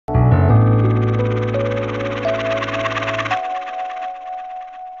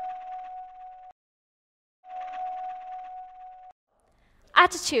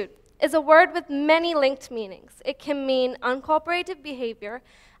attitude is a word with many linked meanings. It can mean uncooperative behavior,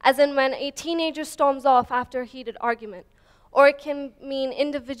 as in when a teenager storms off after a heated argument. Or it can mean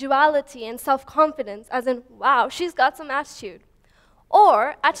individuality and self-confidence, as in, wow, she's got some attitude.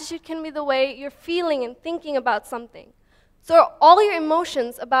 Or attitude can be the way you're feeling and thinking about something. So all your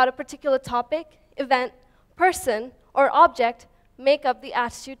emotions about a particular topic, event, person, or object make up the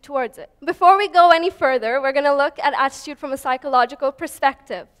attitude towards it. Before we go any further, we're going to look at attitude from a psychological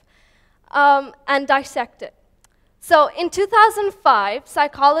perspective and dissect it. So in 2005,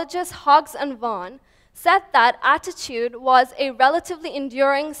 psychologists Hoggs and Vaughan said that attitude was a relatively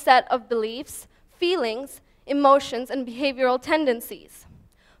enduring set of beliefs, feelings, emotions, and behavioral tendencies.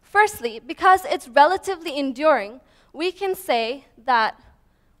 Firstly, because it's relatively enduring, we can say that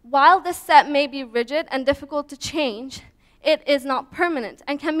while this set may be rigid and difficult to change, it is not permanent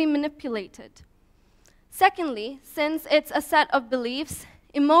and can be manipulated. Secondly, since it's a set of beliefs,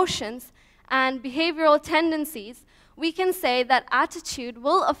 emotions, and behavioral tendencies, we can say that attitude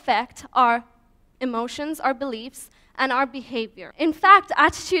will affect our emotions, our beliefs, and our behavior. In fact,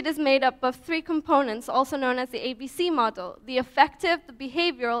 attitude is made up of 3 components, also known as the ABC model: the affective, the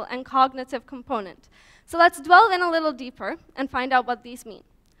behavioral, and cognitive component. So let's delve in a little deeper and find out what these mean.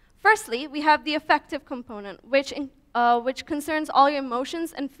 Firstly, we have the affective component, which concerns all your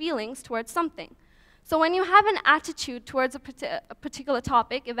emotions and feelings towards something. So when you have an attitude towards a particular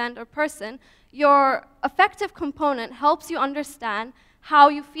topic, event, or person, your affective component helps you understand how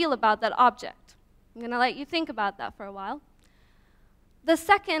you feel about that object. I'm going to let you think about that for a while. The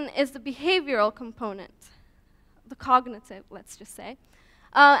second is the behavioral component, the cognitive, let's just say.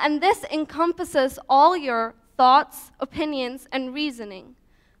 And this encompasses all your thoughts, opinions, and reasoning.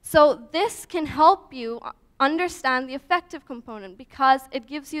 So this can help you understand the affective component because it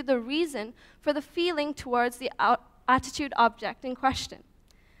gives you the reason for the feeling towards the attitude object in question.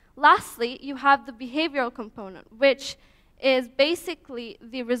 Lastly, you have the behavioral component, which is basically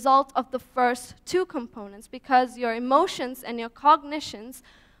the result of the first 2 components because your emotions and your cognitions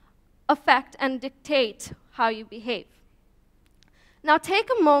affect and dictate how you behave. Now take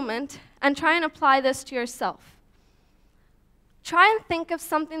a moment and try and apply this to yourself. Try and think of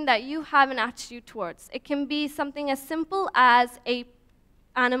something that you have an attitude towards. It can be something as simple as an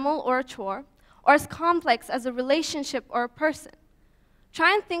animal or a chore, or as complex as a relationship or a person.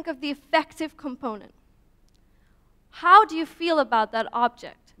 Try and think of the affective component. How do you feel about that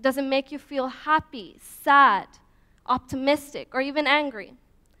object? Does it make you feel happy, sad, optimistic, or even angry?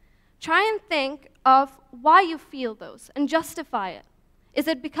 Try and think of why you feel those and justify it. Is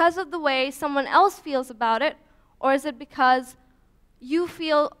it because of the way someone else feels about it, or is it because you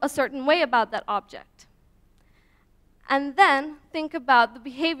feel a certain way about that object? And then think about the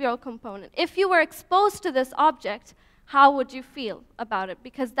behavioral component. If you were exposed to this object, how would you feel about it?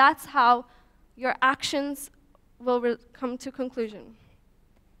 Because that's how your actions will come to conclusion.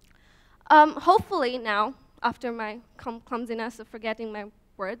 Hopefully now, after my clumsiness of forgetting my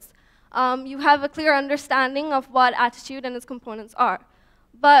words, you have a clear understanding of what attitude and its components are.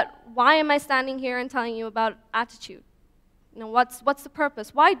 But why am I standing here and telling you about attitude? You know, what's the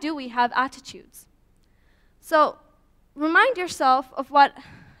purpose? Why do we have attitudes? So remind yourself of the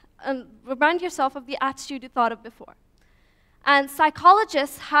attitude you thought of before. And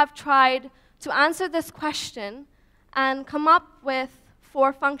psychologists have tried to answer this question and come up with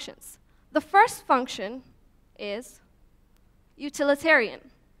 4 functions. The first function is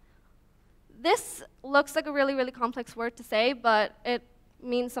utilitarian. This looks like a really, really complex word to say, but it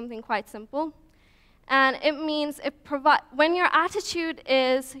means something quite simple. And it means when your attitude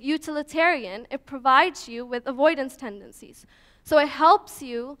is utilitarian, it provides you with avoidance tendencies. So it helps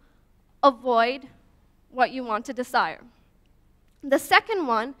you avoid what you want to desire. The second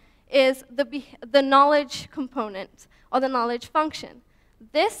one is the knowledge component, or the knowledge function.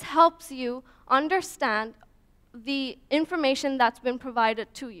 This helps you understand the information that's been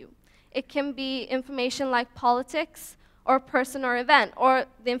provided to you. It can be information like politics, or person or event, or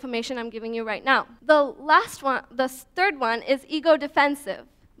the information I'm giving you right now. The third one is ego defensive,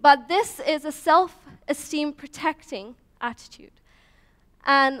 but this is a self-esteem protecting attitude.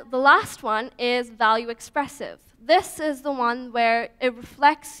 And the last one is value expressive. This is the one where it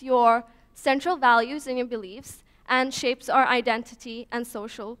reflects your central values and your beliefs and shapes our identity and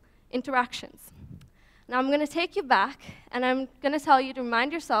social interactions. Now I'm going to take you back, and I'm going to tell you to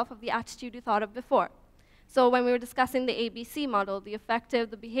remind yourself of the attitude you thought of before. So when we were discussing the ABC model, the affective,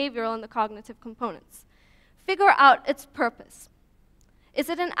 the behavioral, and the cognitive components. Figure out its purpose. Is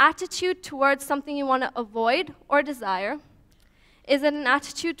it an attitude towards something you want to avoid or desire? Is it an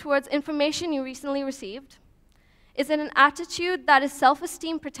attitude towards information you recently received? Is it an attitude that is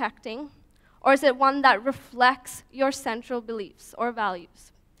self-esteem protecting, or is it one that reflects your central beliefs or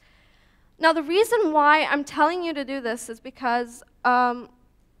values? Now, the reason why I'm telling you to do this is because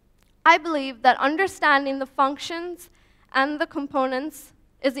I believe that understanding the functions and the components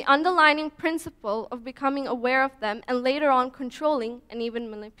is the underlying principle of becoming aware of them and later on controlling and even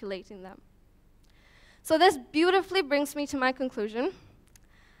manipulating them. So this beautifully brings me to my conclusion.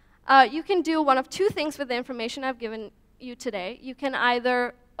 You can do one of two things with the information I've given you today. You can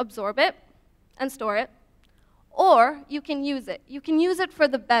either absorb it and store it, or you can use it. You can use it for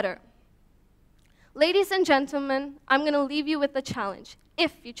the better. Ladies and gentlemen, I'm going to leave you with a challenge,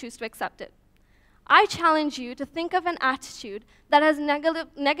 if you choose to accept it. I challenge you to think of an attitude that has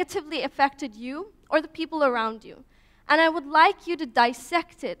negatively affected you or the people around you. And I would like you to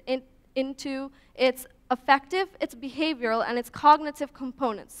dissect it into its affective, its behavioral, and its cognitive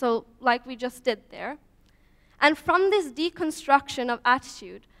components, so like we just did there. And from this deconstruction of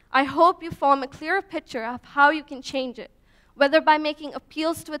attitude, I hope you form a clearer picture of how you can change it, whether by making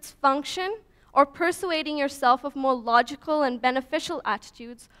appeals to its function or persuading yourself of more logical and beneficial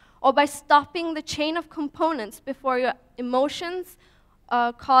attitudes, or by stopping the chain of components before your emotions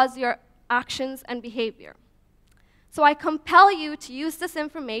cause your actions and behavior. So I compel you to use this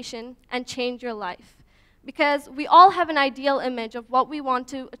information and change your life, because we all have an ideal image of what we want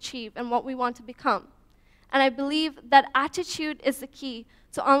to achieve and what we want to become. And I believe that attitude is the key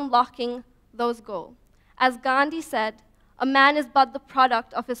to unlocking those goals. As Gandhi said, a man is but the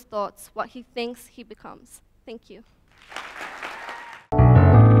product of his thoughts, what he thinks he becomes. Thank you.